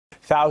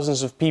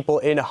Thousands of people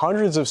in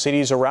hundreds of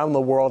cities around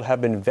the world have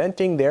been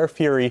venting their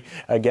fury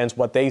against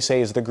what they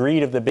say is the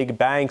greed of the big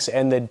banks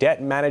and the debt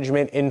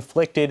management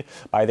inflicted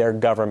by their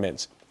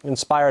governments.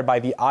 Inspired by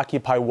the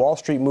Occupy Wall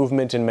Street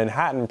movement in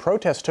Manhattan,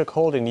 protests took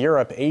hold in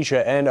Europe,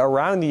 Asia, and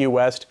around the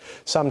U.S.,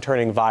 some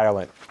turning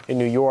violent. In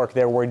New York,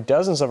 there were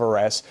dozens of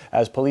arrests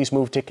as police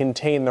moved to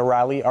contain the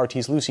rally.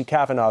 RT's Lucy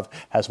Kavanagh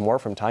has more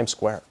from Times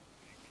Square.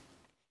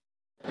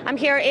 I'm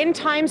here in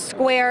Times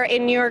Square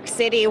in New York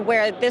City,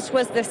 where this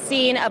was the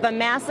scene of a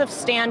massive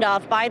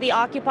standoff by the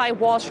Occupy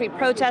Wall Street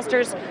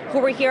protesters who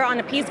were here on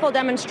a peaceful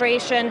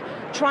demonstration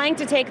trying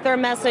to take their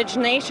message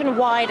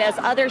nationwide as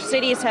other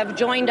cities have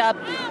joined up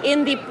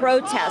in the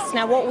protests.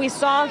 Now, what we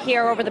saw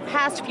here over the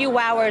past few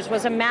hours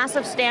was a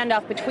massive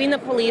standoff between the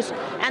police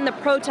and the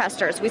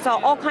protesters. We saw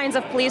all kinds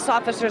of police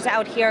officers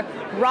out here,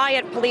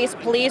 riot police,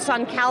 police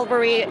on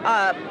cavalry.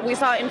 We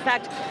saw, in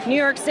fact, New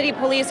York City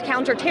Police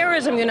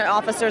counterterrorism unit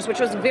officers, which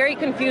was very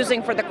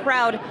confusing for the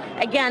crowd.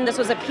 Again, this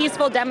was a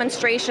peaceful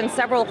demonstration.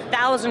 Several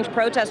thousand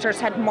protesters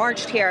had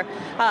marched here.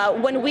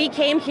 When we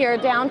came here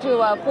down to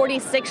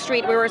 46th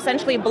Street, we were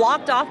essentially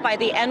blocked off by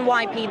the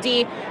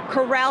NYPD,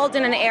 corralled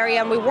in an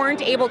area, and we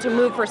weren't able to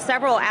move for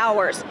several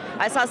hours.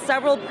 I saw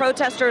several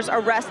protesters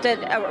arrested,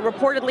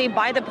 reportedly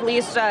by the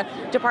police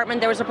department.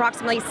 There was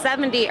approximately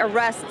 70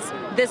 arrests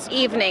this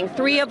evening.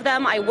 3 of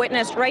them I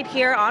witnessed right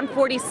here on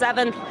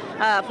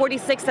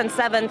 46th and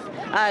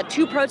 7th.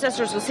 2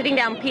 protesters were sitting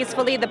down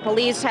peacefully. The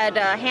police had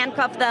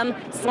handcuffed them,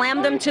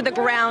 slammed them to the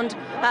ground,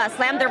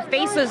 slammed their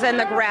faces in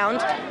the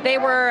ground. They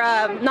were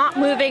not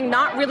moving,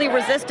 not really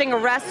resisting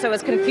arrest, so it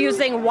was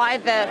confusing why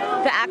the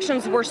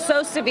actions were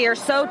so severe,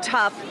 so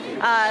tough.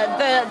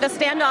 The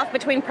standoff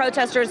between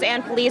protesters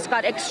and police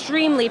got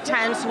extremely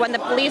tense when the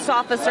police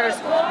officers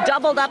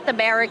doubled up the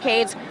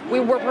barricades.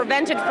 We were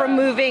prevented from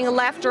moving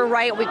left or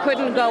right. We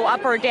couldn't go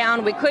up or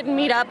down. We couldn't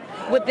meet up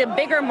with the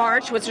bigger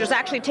march, which was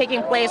actually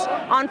taking place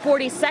on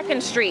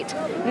 42nd Street.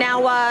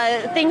 Now,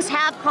 things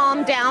have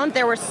calmed down.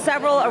 There were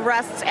several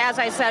arrests, as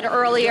I said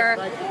earlier.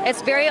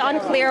 It's very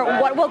unclear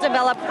what will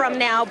develop from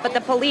now, but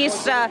the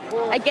police,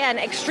 again,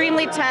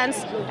 extremely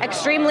tense,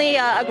 extremely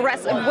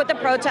aggressive with the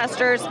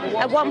protesters.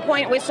 At one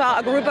point, we saw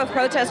a group of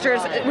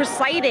protesters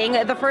reciting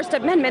the First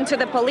Amendment to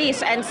the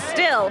police, and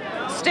still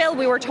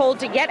we were told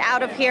to get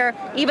out of here,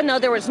 even though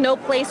there was no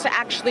place to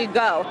actually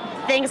go.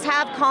 Things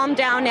have calmed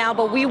down now,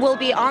 but we will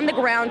be on the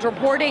ground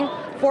reporting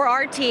for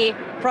RT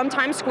from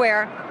Times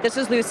Square. This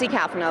is Lucy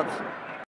Kavanagh.